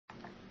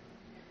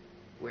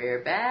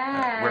We're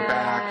back. We're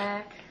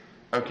back.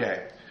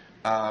 Okay.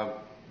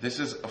 This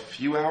is a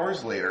few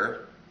hours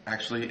later.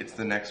 Actually, it's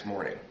the next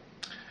morning.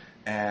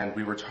 And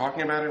we were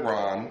talking about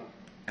Iran.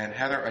 And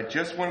Heather, I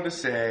just wanted to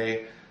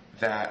say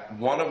that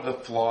one of the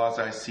flaws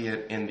I see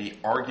it in the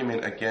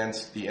argument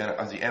against the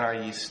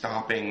NIE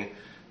stopping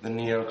the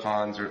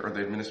neocons or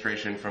the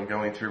administration from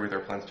going through with their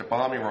plans to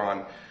bomb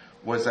Iran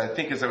was, I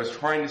think, as I was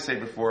trying to say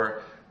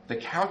before, the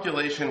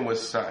calculation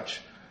was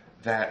such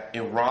that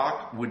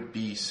Iraq would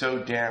be so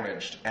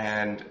damaged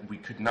and we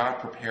could not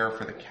prepare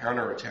for the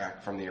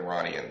counterattack from the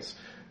Iranians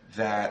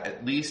that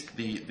at least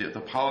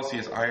the policy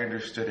as I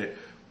understood it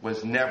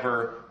was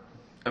never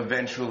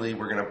eventually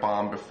we're going to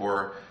bomb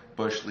before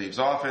Bush leaves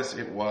office.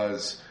 It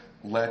was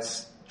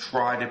let's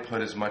try to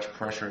put as much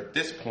pressure at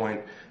this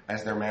point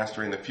as they're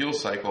mastering the fuel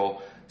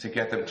cycle to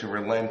get them to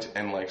relent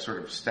and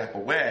sort of step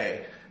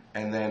away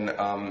and then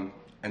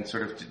and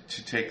sort of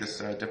to take this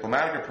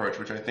diplomatic approach,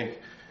 which I think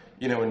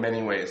in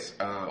many ways,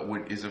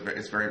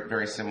 is very,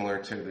 very similar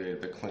to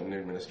the Clinton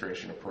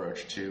administration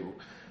approach to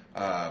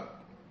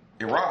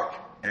Iraq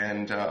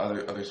and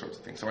other sorts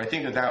of things. So I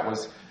think that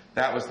was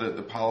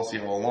the policy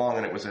all along,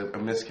 and it was a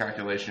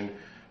miscalculation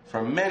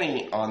from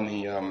many on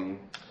the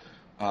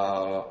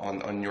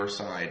on your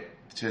side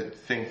to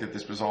think that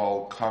this was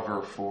all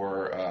cover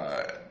for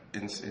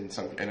an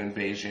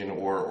invasion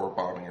or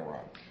bombing Iran.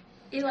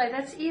 Eli,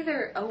 that's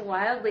either a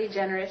wildly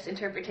generous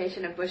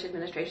interpretation of Bush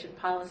administration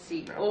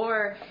policy,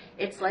 or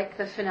it's like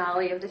the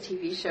finale of the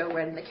TV show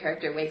when the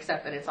character wakes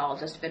up and it's all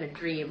just been a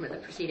dream in the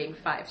preceding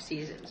 5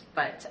 seasons.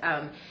 But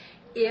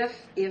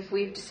if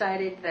we've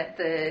decided that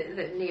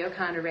the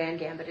neocon Iran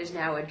gambit is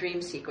now a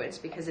dream sequence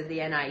because of the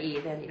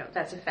NIE, then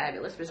that's a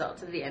fabulous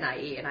result of the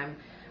NIE, and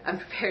I'm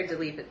prepared to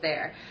leave it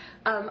there.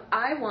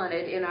 I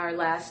wanted in our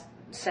last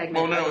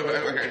segment.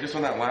 Just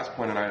on that last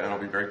point, and I'll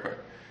be very quick.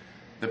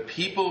 The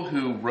people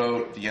who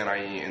wrote the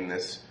NIE in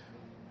this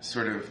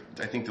sort of,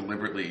 I think,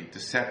 deliberately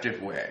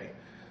deceptive way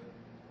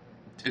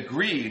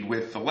agreed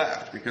with the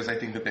left, because I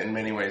think that in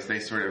many ways they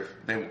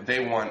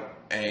want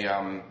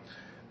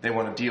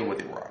to deal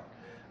with Iran.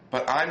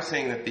 But I'm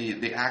saying that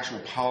the actual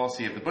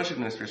policy of the Bush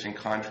administration,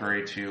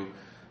 contrary to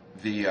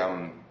the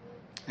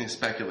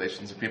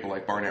speculations of people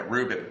like Barnett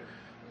Rubin,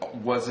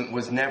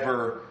 was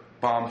never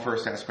bomb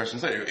first, ask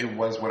questions later. It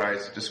was what I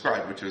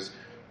described, which is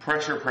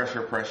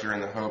pressure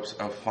in the hopes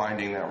of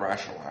finding that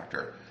rational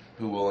actor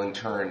who will in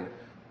turn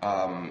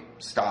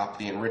stop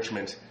the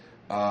enrichment,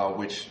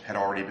 which had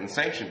already been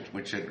sanctioned,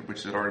 which had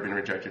already been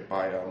rejected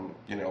by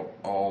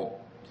all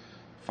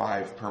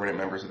 5 permanent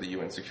members of the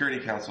UN Security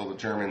Council, the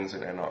Germans,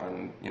 and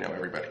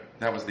everybody.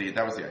 That was the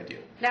idea.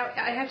 Now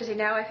I have to say,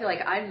 now I feel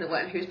like I'm the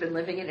one who's been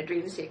living in a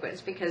dream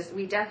sequence, because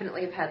we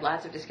definitely have had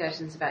lots of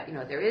discussions about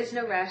there is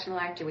no rational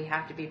actor. We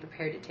have to be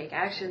prepared to take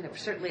action. There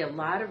was certainly a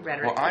lot of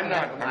rhetoric. Well, I'm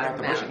not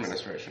the Bush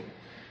administration.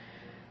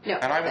 No,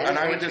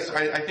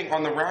 I think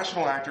on the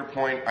rational actor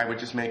point, I would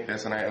just make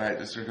this, and I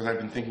just because I've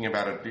been thinking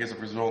about it because it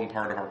was an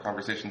part of our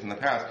conversations in the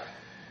past.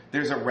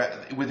 There's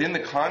within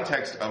the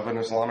context of an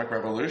Islamic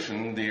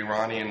revolution, the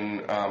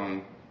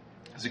Iranian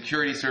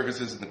security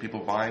services and the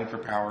people vying for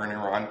power in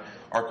Iran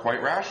are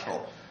quite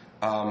rational.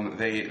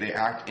 They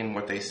act in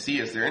what they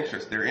see as their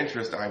interest. Their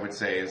interest, I would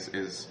say,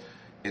 is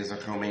a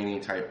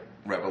Khomeini type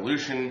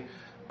revolution,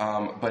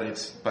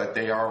 but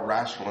they are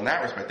rational in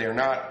that respect. They are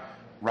not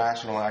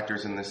rational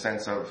actors in the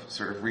sense of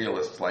sort of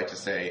realists like to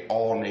say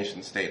all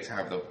nation states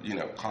have the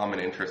common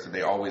interests and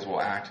they always will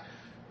act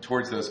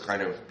towards those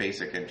kind of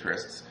basic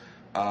interests.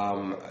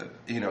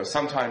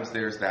 Sometimes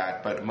there's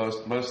that, but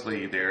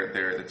mostly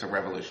it's a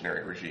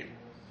revolutionary regime.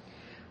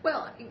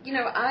 Well,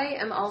 I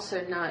am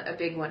also not a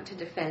big one to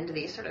defend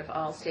these sort of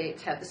all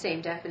states have the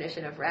same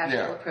definition of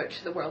rational approach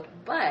to the world,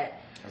 but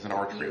as an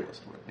arch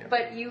realist would. Yeah.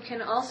 But you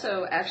can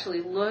also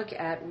actually look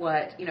at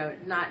what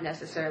not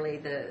necessarily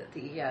the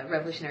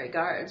Revolutionary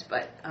Guards,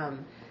 but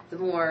the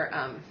more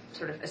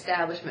sort of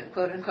establishment,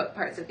 quote unquote,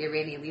 parts of the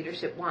Iranian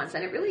leadership wants,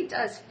 and it really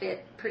does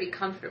fit pretty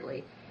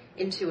comfortably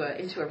into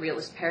a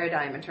realist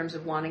paradigm in terms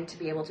of wanting to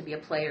be able to be a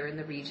player in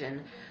the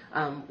region,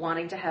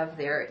 wanting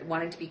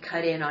to be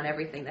cut in on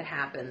everything that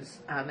happens,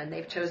 and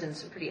they've chosen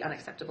some pretty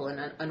unacceptable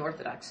and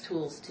unorthodox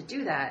tools to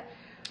do that,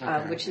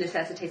 which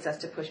necessitates us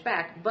to push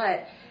back.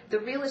 But the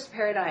realist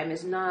paradigm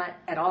is not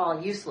at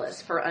all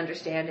useless for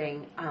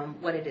understanding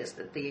what it is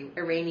that the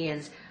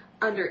Iranians,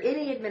 under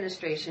any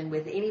administration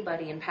with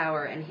anybody in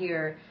power, and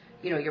here,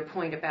 your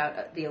point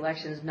about the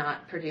elections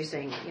not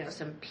producing,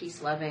 some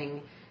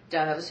peace-loving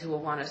doves who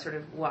will want to sort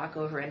of walk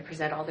over and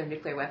present all their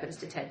nuclear weapons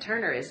to Ted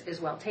Turner is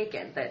well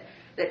taken. That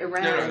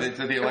Iran is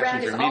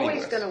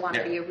always going to want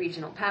to be a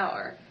regional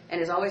power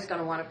and is always going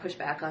to want to push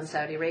back on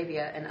Saudi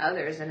Arabia and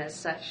others, and as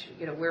such,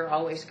 we're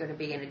always going to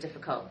be in a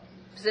difficult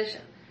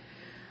position.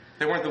 If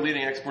they weren't the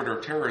leading exporter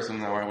of terrorism,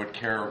 though, I would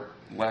care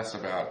less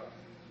about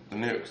the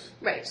nukes.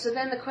 Right. So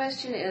then the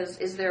question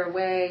is there a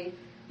way,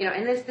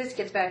 and this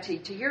gets back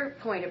to your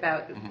point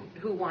about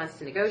who wants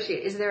to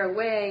negotiate. Is there a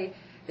way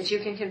that you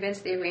can convince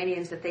the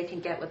Iranians that they can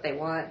get what they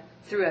want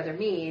through other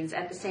means,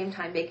 at the same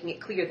time making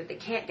it clear that they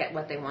can't get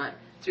what they want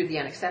through the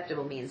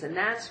unacceptable means. And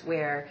that's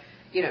where,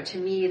 to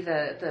me,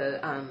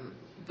 the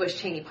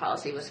Bush-Cheney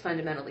policy was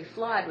fundamentally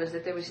flawed, was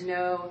that there was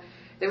no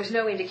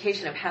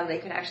indication of how they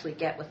could actually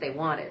get what they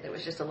wanted. There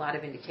was just a lot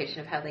of indication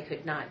of how they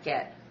could not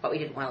get what we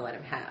didn't want to let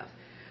them have.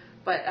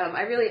 But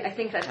I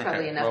think that's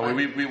probably enough.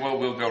 Well,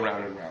 we'll go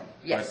round and round.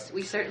 Yes,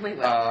 we certainly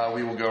will.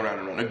 We will go round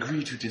and round.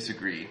 Agree to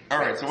disagree. All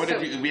right. So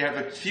we have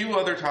a few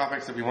other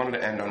topics that we wanted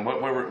to end on.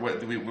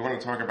 We want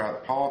to talk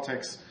about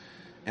politics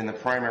in the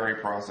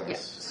primary process.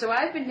 Yes. So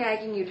I've been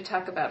nagging you to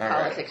talk about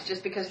politics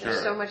just because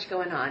there's so much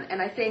going on.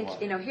 And I think,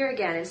 here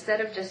again,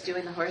 instead of just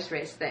doing the horse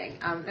race thing,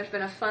 there's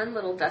been a fun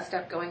little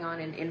dust-up going on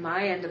in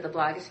my end of the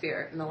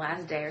blogosphere in the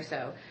last day or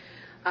so.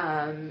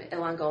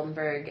 Ilan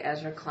Goldenberg,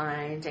 Ezra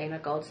Klein, Dana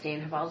Goldstein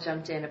have all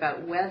jumped in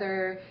about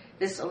whether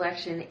this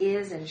election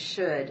is and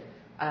should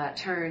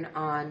turn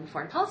on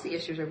foreign policy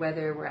issues, or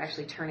whether we're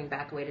actually turning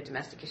back away to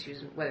domestic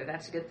issues, and whether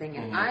that's a good thing.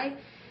 And I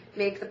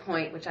make the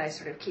point, which I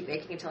sort of keep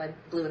making until I'm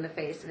blue in the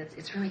face, and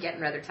it's really getting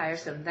rather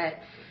tiresome,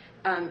 that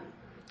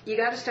you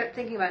got to start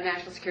thinking about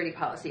national security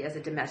policy as a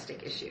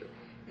domestic issue.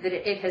 That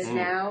it has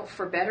now,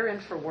 for better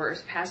and for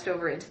worse, passed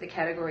over into the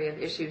category of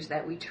issues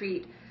that we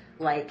treat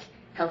like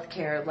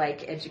healthcare,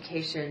 like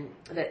education,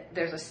 that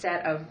there's a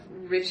set of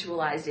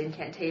ritualized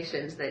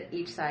incantations that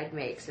each side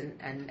makes,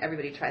 and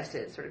everybody tries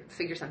to sort of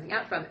figure something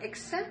out from,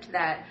 except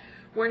that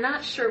we're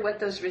not sure what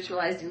those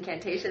ritualized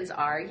incantations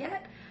are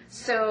yet.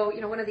 So,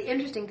 one of the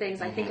interesting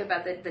things I think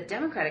about the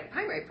Democratic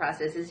primary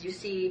process is you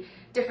see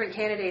different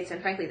candidates,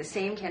 and frankly the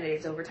same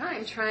candidates over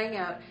time, trying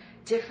out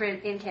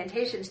different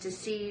incantations to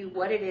see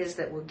what it is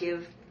that will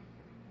give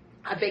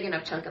a big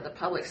enough chunk of the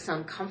public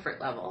some comfort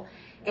level.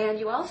 And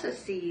you also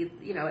see,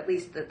 at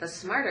least the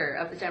smarter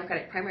of the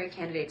Democratic primary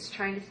candidates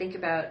trying to think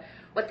about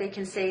what they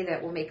can say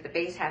that will make the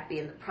base happy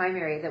in the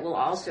primary, that will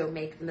also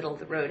make the middle of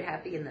the road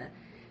happy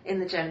in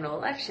the general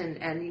election.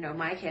 And,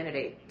 my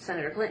candidate,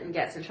 Senator Clinton,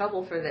 gets in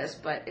trouble for this,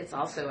 but it's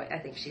also, I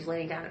think she's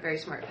laying down a very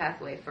smart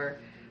pathway for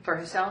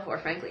herself, or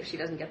frankly, if she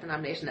doesn't get the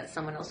nomination, that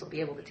someone else will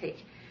be able to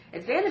take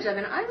advantage of.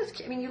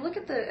 And you look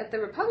at the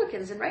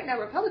Republicans, and right now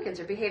Republicans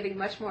are behaving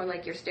much more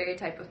like your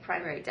stereotype of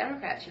primary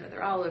Democrats.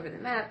 They're all over the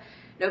map.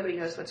 Nobody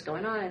knows what's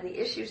going on, and the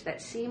issues that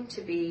seem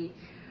to be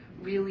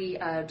really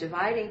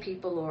dividing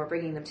people or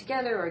bringing them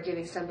together or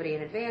giving somebody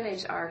an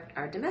advantage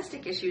are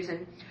domestic issues.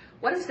 And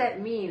what does that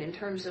mean in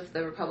terms of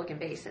the Republican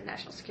base and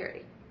national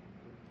security?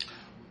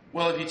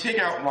 Well, if you take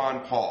out Ron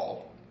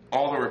Paul,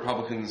 all the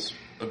Republicans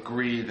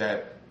agree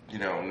that,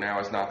 now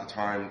is not the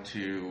time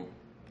to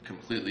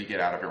completely get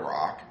out of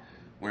Iraq,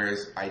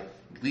 whereas I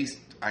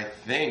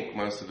think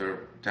most of the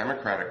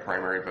Democratic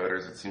primary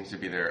voters, it seems to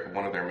be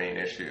one of their main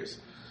issues.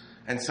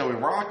 And so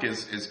Iraq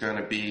is going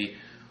to be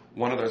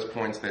one of those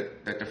points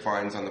that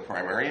defines on the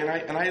primary. And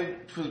I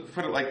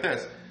put it like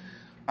this.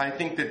 I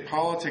think that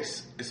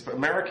politics,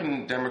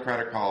 American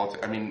Democratic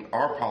politics,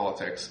 our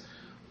politics,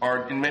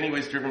 are in many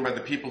ways driven by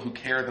the people who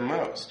care the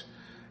most.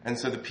 And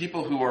so the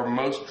people who are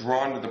most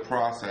drawn to the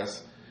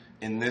process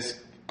in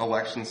this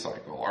election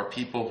cycle are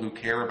people who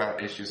care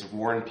about issues of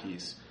war and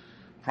peace,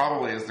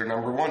 probably as their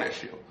number one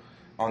issue.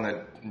 On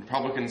the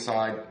Republican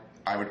side,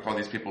 I would call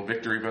these people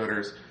victory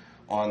voters.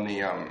 On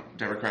the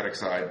Democratic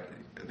side,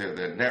 they're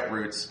the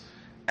netroots,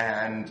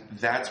 and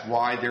that's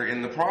why they're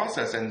in the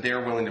process, and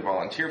they're willing to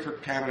volunteer for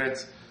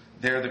candidates.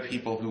 They're the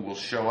people who will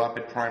show up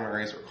at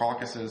primaries or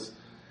caucuses,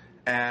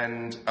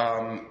 and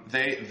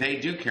they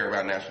do care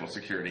about national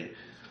security.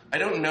 I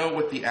don't know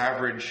what the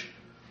average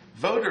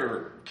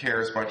voter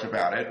cares much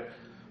about it,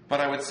 but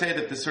I would say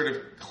that the sort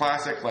of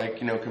classic,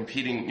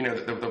 competing,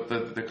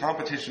 the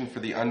competition for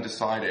the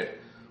undecided,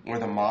 or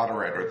the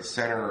moderate, or the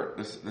center,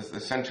 the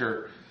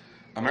center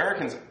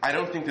Americans, I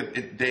don't think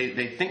that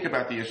they think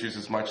about the issues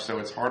as much, so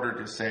it's harder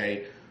to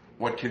say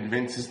what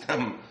convinces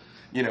them,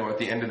 at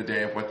the end of the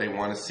day, of what they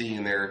want to see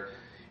in their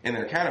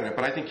candidate.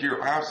 But I think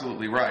you're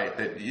absolutely right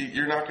that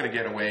you're not going to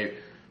get away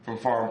from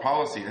foreign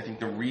policy. I think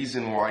the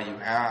reason why you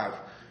have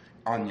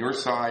on your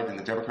side in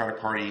the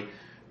Democratic Party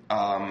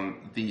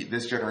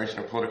this generation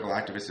of political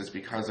activists is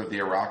because of the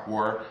Iraq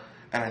War,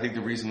 and I think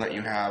the reason that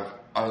you have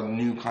a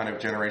new kind of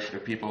generation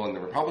of people in the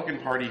Republican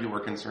Party who are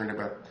concerned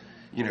about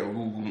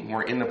who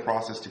were in the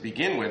process to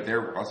begin with,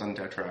 their raison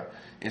d'etre,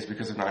 is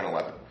because of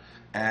 9/11.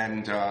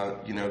 And,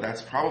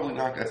 that's probably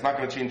that's not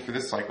going to change for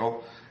this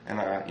cycle, and,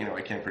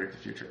 I can't predict the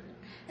future.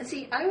 And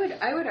see, I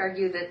would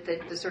argue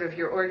that the sort of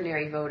your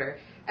ordinary voter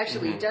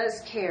actually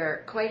does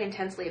care quite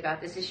intensely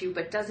about this issue,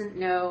 but doesn't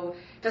know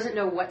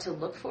what to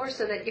look for,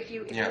 so that if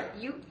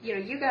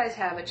you guys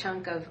have a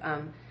chunk of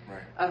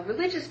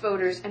religious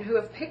voters and who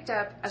have picked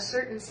up a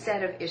certain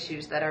set of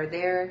issues that are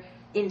their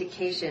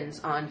indications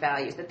on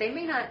values, that they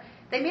may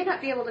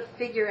not be able to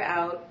figure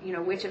out,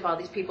 which of all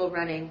these people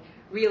running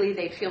really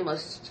they'd feel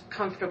most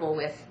comfortable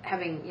with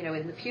having,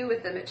 in the pew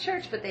with them at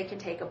church, but they can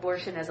take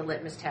abortion as a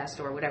litmus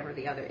test or whatever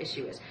the other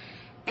issue is.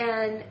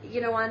 And,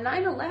 on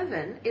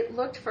 9/11, it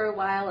looked for a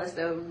while as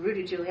though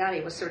Rudy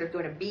Giuliani was sort of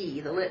going to be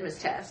the litmus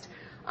test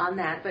on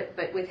that.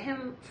 But with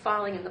him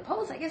falling in the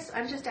polls, I guess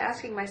I'm just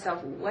asking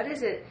myself, what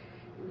is it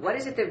what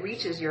is it that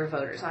reaches your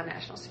voters on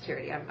national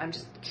security? I'm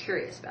just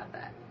curious about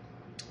that.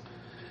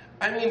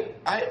 I mean,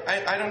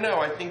 I don't know.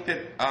 I think that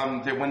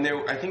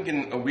I think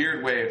in a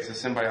weird way it's a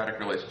symbiotic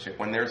relationship.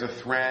 When there's a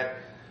threat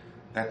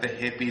that the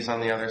hippies on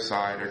the other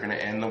side are going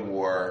to end the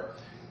war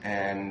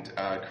and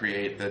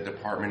create the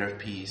Department of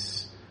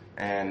Peace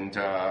and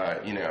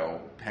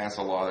pass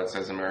a law that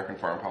says American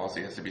foreign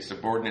policy has to be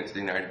subordinate to the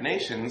United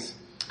Nations,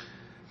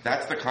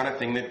 that's the kind of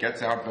thing that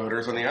gets out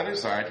voters on the other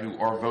side who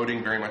are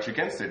voting very much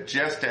against it.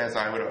 Just as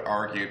I would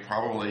argue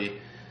probably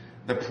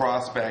the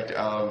prospect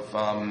of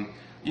a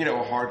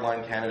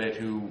hardline candidate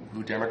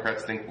who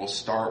Democrats think will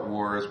start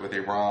wars with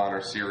Iran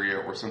or Syria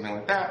or something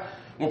like that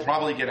will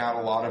probably get out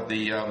a lot of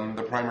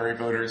the primary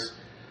voters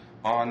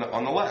on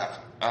the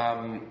left.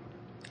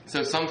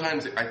 So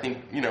sometimes I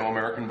think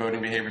American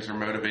voting behaviors are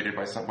motivated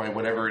by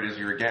whatever it is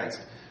you're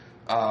against,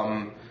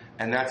 and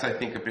that's I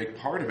think a big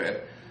part of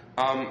it.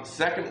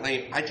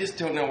 Secondly, I just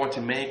don't know what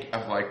to make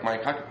of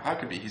Mike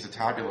Huckabee. He's a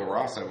tabula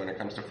rasa when it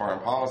comes to foreign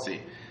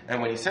policy,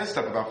 and when he says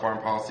stuff about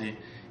foreign policy,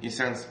 he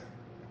sounds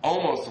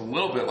almost a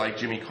little bit like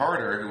Jimmy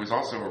Carter, who was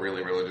also a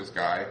really religious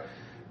guy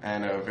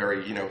and a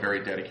very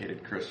very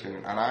dedicated Christian.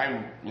 And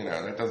I'm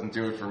that doesn't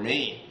do it for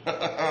me.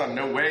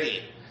 No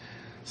way.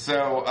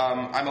 So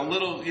I'm a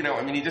little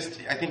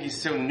I think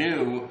he's so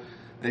new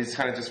that he's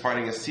kind of just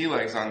finding his sea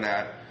legs on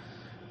that,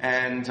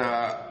 and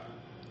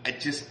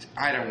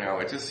I don't know.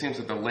 It just seems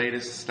that the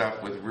latest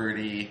stuff with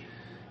Rudy,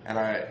 and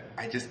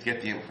I just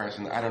get the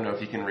impression that I don't know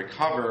if he can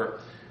recover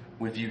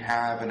if you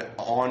have an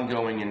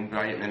ongoing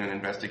indictment and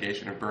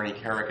investigation of Bernie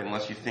Kerik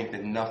unless you think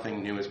that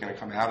nothing new is going to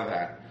come out of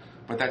that.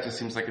 But that just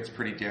seems like it's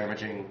pretty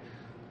damaging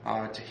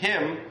to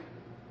him.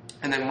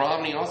 And then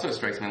Romney also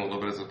strikes me a little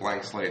bit as a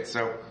blank slate.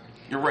 So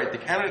you're right. The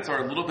candidates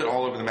are a little bit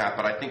all over the map,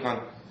 but I think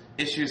on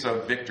issues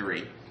of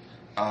victory,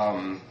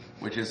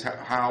 which is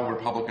how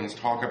Republicans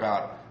talk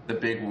about the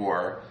big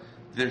war,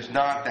 there's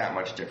not that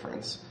much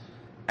difference.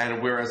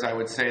 And whereas I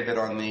would say that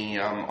on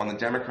the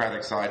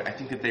Democratic side, I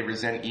think that they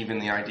resent even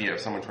the idea of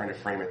someone trying to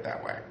frame it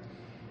that way.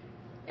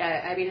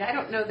 I mean, I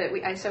don't know that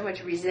I so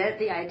much resent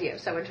the idea of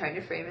someone trying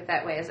to frame it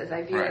that way as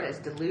I view it as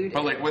deluded.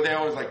 But were they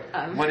always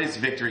what is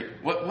victory?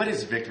 What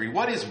is victory?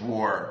 What is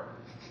war?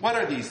 What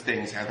are these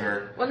things,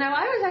 Heather? Well, now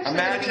I was actually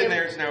imagine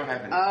there's no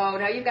heaven. Oh,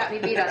 now you've got me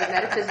beat on the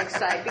metaphysics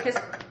side, because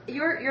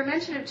your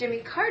mention of Jimmy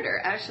Carter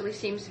actually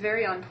seems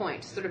very on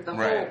point. Sort of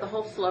the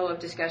whole flow of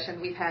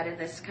discussion we've had in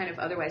this kind of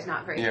otherwise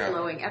not very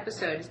flowing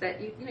episode is that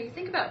you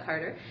think about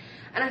Carter,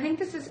 and I think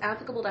this is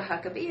applicable to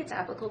Huckabee. It's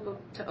applicable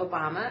to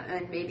Obama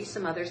and maybe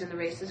some others in the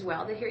race as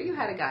well. That here you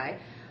had a guy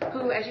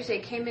who, as you say,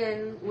 came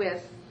in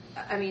with.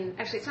 I mean,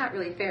 actually, it's not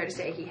really fair to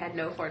say he had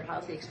no foreign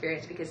policy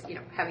experience because,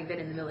 having been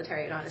in the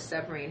military and on a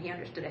submarine, he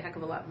understood a heck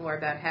of a lot more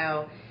about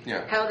how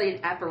the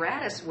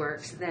apparatus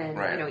works than,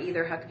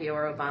 either Huckabee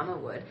or Obama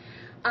would.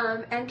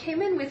 And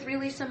came in with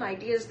really some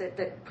ideas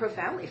that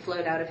profoundly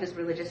flowed out of his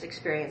religious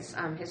experience,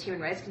 his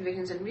human rights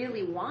convictions, and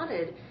really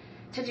wanted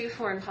to do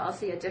foreign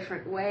policy a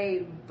different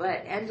way,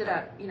 but ended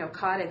up,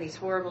 caught in these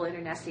horrible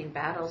internecine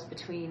battles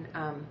between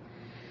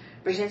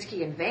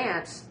Brzezinski and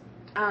Vance.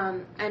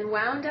 And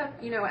wound up,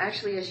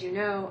 actually, as you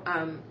know,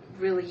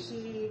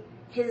 really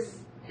his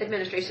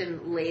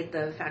administration laid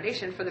the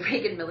foundation for the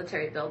Reagan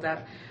military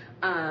buildup.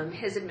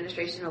 His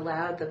administration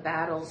allowed the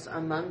battles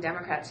among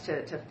Democrats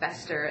to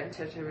fester and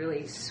to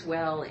really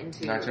swell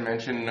into... Not to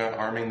mention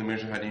arming the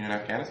Mujahideen in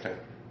Afghanistan.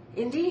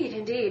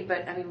 Indeed,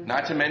 but I mean...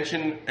 Not to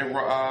mention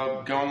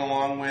going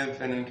along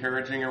with and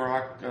encouraging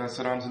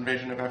Saddam's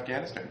invasion of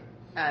Afghanistan.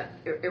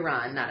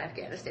 Iran, not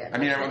Afghanistan. I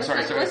mean, I'm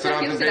sorry,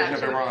 Saddam's invasion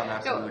of Iran,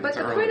 absolutely. No, but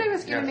the point I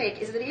was going to make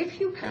is that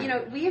if you,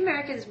 we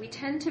Americans, we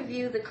tend to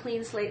view the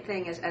clean slate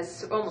thing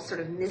as almost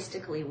sort of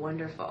mystically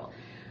wonderful.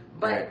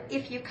 But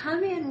if you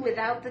come in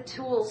without the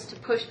tools to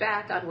push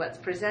back on what's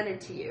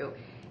presented to you,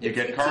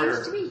 it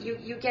Carter. Seems to me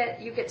you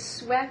get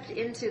swept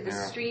into the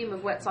stream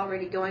of what's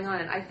already going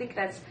on, and I think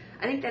that's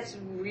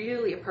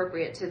really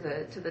appropriate to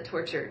the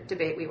torture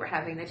debate we were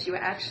having. That you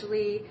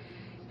actually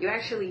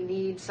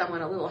need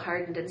someone a little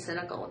hardened and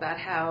cynical about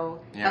how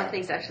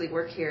things actually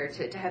work here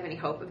to have any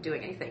hope of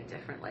doing anything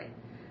differently.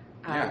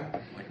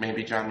 Like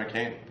maybe John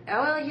McCain.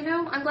 Oh,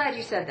 well, I'm glad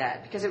you said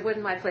that, because it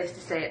wasn't my place to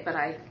say it, but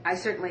I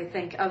certainly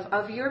think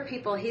of your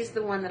people, he's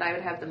the one that I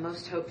would have the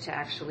most hope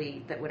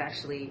that would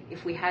actually,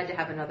 if we had to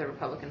have another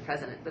Republican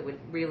president, that would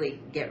really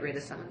get rid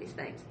of some of these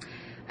things.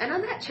 And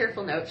on that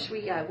cheerful note, should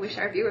we wish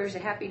our viewers a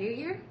Happy New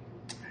Year?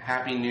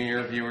 Happy New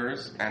Year,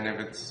 viewers, and if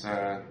it's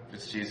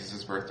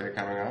Jesus' birthday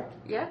coming up,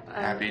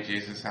 happy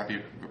Jesus,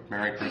 happy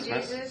Merry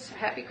Christmas. Happy Jesus,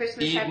 Happy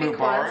Christmas, Eid Happy Mubarak,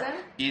 Kwanzaa.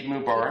 Eid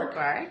Mubarak.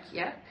 Mubarak,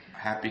 yeah.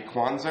 Happy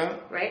Kwanzaa.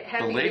 Right.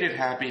 Belated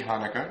Happy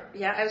Hanukkah.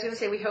 Yeah, I was going to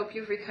say we hope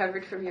you've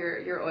recovered from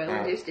your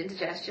oil-induced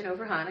indigestion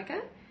over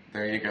Hanukkah.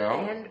 There you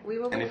go. And we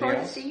will look forward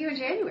to seeing you in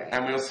January.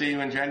 And we'll see you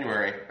in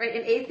January. Right,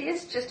 and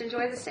atheists, just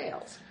enjoy the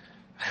sales.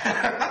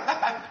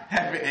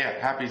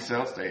 Happy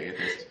sales day,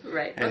 atheist.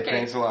 Right, Hey, okay.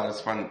 Thanks a lot.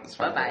 It's fun.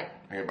 Bye-bye.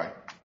 Okay, bye.